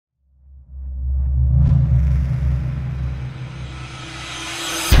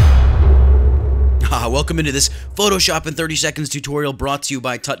Welcome into this Photoshop in 30 seconds tutorial brought to you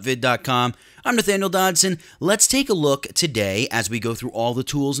by tutvid.com. I'm Nathaniel Dodson. Let's take a look today as we go through all the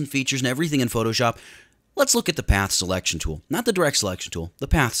tools and features and everything in Photoshop. Let's look at the path selection tool. Not the direct selection tool, the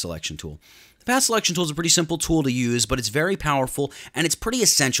path selection tool. The path selection tool is a pretty simple tool to use, but it's very powerful and it's pretty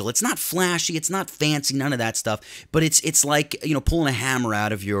essential. It's not flashy, it's not fancy, none of that stuff, but it's like, you know, pulling a hammer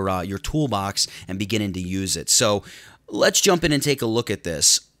out of your toolbox and beginning to use it. So let's jump in and take a look at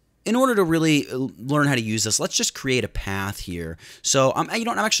this. In order to really learn how to use this, let's just create a path here. So I'm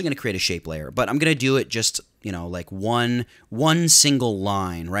actually going to create a shape layer, but I'm going to do it just, you know, like one single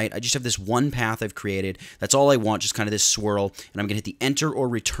line, right? I just have this one path I've created. That's all I want, just kind of this swirl. And I'm going to hit the Enter or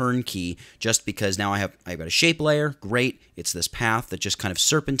Return key just because now I've got a shape layer. Great. It's this path that just kind of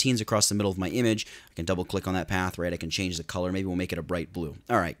serpentines across the middle of my image. I can double click on that path, right? I can change the color. Maybe we'll make it a bright blue.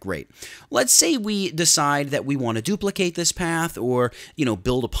 All right, great. Let's say we decide that we want to duplicate this path or, you know,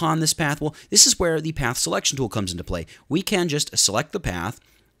 build upon this path. Well, this is where the path selection tool comes into play. We can just select the path.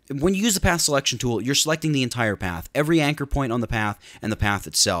 When you use the path selection tool, you're selecting the entire path, every anchor point on the path and the path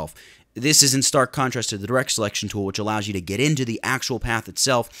itself. This is in stark contrast to the direct selection tool, which allows you to get into the actual path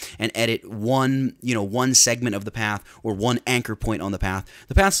itself and edit one segment of the path or one anchor point on the path.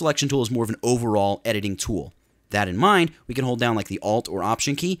 The path selection tool is more of an overall editing tool. That in mind, we can hold down like the Alt or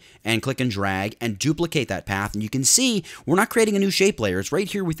Option key and click and drag and duplicate that path. And you can see we're not creating a new shape layer. It's right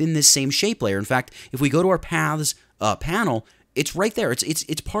here within this same shape layer. In fact, if we go to our Paths panel, it's right there.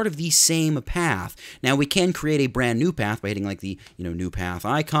 It's part of the same path. Now we can create a brand new path by hitting like the new path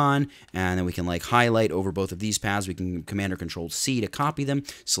icon, and then we can like highlight over both of these paths. We can Command or Control C to copy them,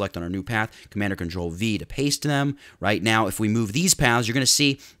 select on our new path, Command or Control V to paste them. Right now, if we move these paths, you're going to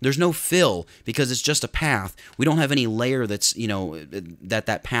see there's no fill because it's just a path. We don't have any layer that's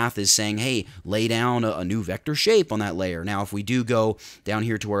that path is saying, hey, lay down a new vector shape on that layer. Now, if we do go down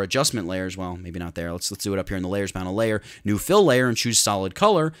here to our adjustment layers, well, maybe not there. Let's do it up here in the Layers panel. Layer, New Fill layer, and choose solid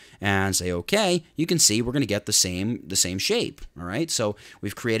color and say OK. You can see we're going to get the same shape. All right, so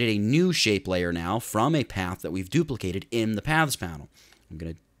we've created a new shape layer now from a path that we've duplicated in the Paths panel. I'm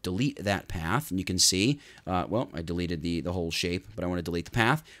going to delete that path, and you can see, well, I deleted the whole shape, but I want to delete the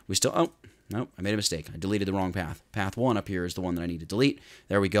path. We still, oh, no, I made a mistake. I deleted the wrong path. Path 1 up here is the one that I need to delete.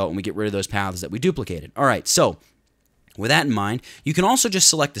 There we go, and we get rid of those paths that we duplicated. All right, so with that in mind, you can also just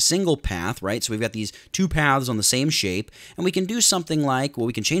select a single path, right? So we've got these two paths on the same shape, and we can do something like, well,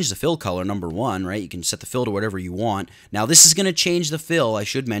 we can change the fill color, number 1, right? You can set the fill to whatever you want. Now, this is going to change the fill, I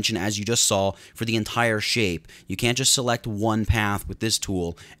should mention, as you just saw, for the entire shape. You can't just select one path with this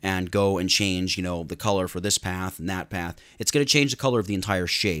tool and go and change, the color for this path and that path. It's going to change the color of the entire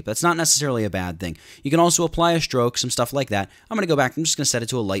shape. That's not necessarily a bad thing. You can also apply a stroke, some stuff like that. I'm going to go back. I'm just going to set it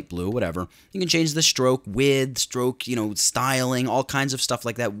to a light blue, whatever. You can change the stroke, width, stroke, styling, all kinds of stuff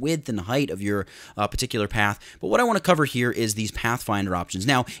like that, width and height of your particular path. But what I want to cover here is these Pathfinder options.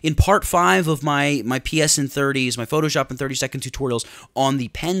 Now, in part 5 of my PS in 30s, my Photoshop in 30-second tutorials on the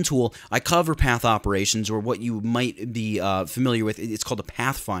pen tool, I cover path operations, or what you might be familiar with. It's called a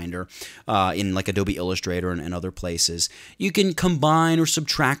Pathfinder in like Adobe Illustrator and other places. You can combine or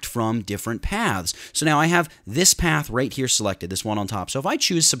subtract from different paths. So now I have this path right here selected, this one on top. So if I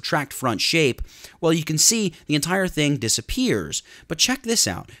choose Subtract Front Shape, well, you can see the entire thing disappears. But check this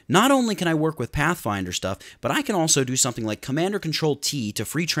out. Not only can I work with Pathfinder stuff, but I can also do something like Command or Control T to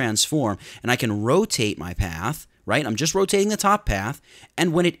free transform, and I can rotate my path, right? I'm just rotating the top path,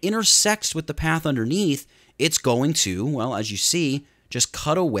 and when it intersects with the path underneath, it's going to, well, as you see, just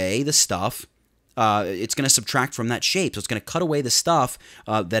cut away the stuff. It's going to subtract from that shape. So it's going to cut away the stuff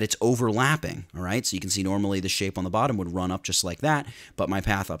that it's overlapping, all right? So you can see normally the shape on the bottom would run up just like that, but my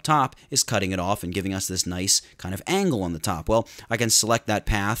path up top is cutting it off and giving us this nice kind of angle on the top. Well, I can select that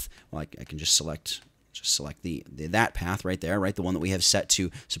path. Well, I can just select that path right there, right? The one that we have set to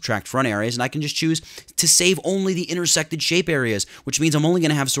subtract front areas, and I can just choose to save only the intersected shape areas, which means I'm only going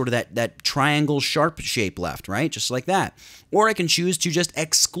to have sort of that triangle sharp shape left, right? Just like that. Or I can choose to just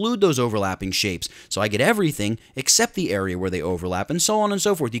exclude those overlapping shapes, so I get everything except the area where they overlap, and so on and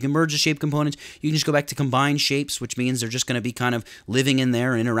so forth. You can merge the shape components. You can just go back to combine shapes, which means they're just going to be kind of living in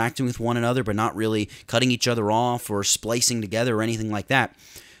there and interacting with one another, but not really cutting each other off or splicing together or anything like that.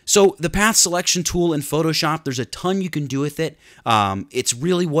 So the path selection tool in Photoshop, there's a ton you can do with it. It's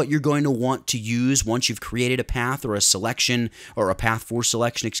really what you're going to want to use once you've created a path or a selection, or a path for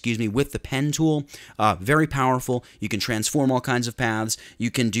selection, excuse me, with the pen tool. Very powerful. You can transform all kinds of paths.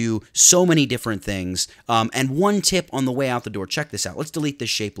 You can do so many different things. And one tip on the way out the door, check this out. Let's delete this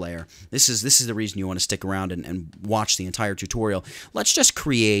shape layer. This is the reason you want to stick around and watch the entire tutorial. Let's just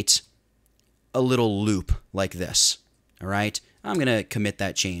create a little loop like this. All right? I'm going to commit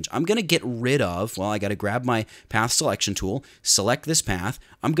that change. I'm going to get rid of, well, I got to grab my path selection tool, select this path.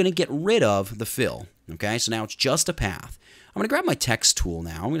 I'm going to get rid of the fill. Okay, so now it's just a path. I'm going to grab my text tool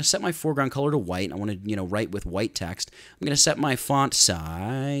now. I'm going to set my foreground color to white. I want to, write with white text. I'm going to set my font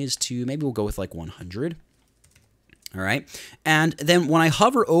size to, maybe we'll go with like 100. All right, and then when I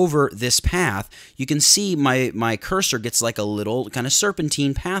hover over this path, you can see my cursor gets like a little kind of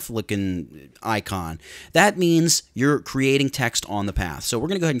serpentine path looking icon. That means you're creating text on the path. So we're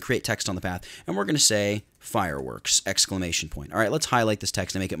going to go ahead and create text on the path, and we're going to say fireworks, exclamation point. All right, let's highlight this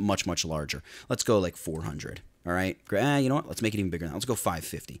text and make it much, much larger. Let's go like 400. All right, you know what? Let's make it even bigger now. Let's go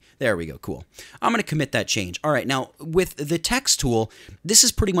 550. There we go. Cool. I'm going to commit that change. All right, now with the text tool, this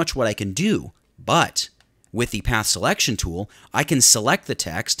is pretty much what I can do, but with the path selection tool, I can select the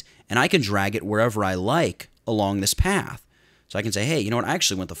text and I can drag it wherever I like along this path. So I can say, hey, you know what? I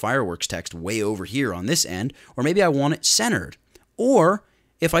actually want the fireworks text way over here on this end, or maybe I want it centered. Or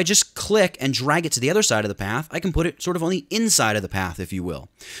if I just click and drag it to the other side of the path, I can put it sort of on the inside of the path, if you will.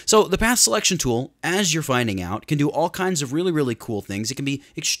 So the path selection tool, as you're finding out, can do all kinds of really, really cool things. It can be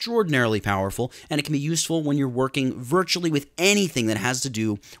extraordinarily powerful, and it can be useful when you're working virtually with anything that has to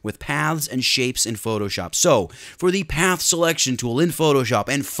do with paths and shapes in Photoshop. So for the path selection tool in Photoshop,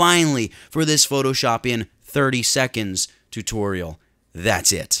 and finally for this Photoshop in 30 seconds tutorial,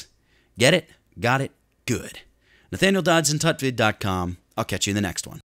 that's it. Get it? Got it? Good. NathanielDoddsonTutvid.com. I'll catch you in the next one.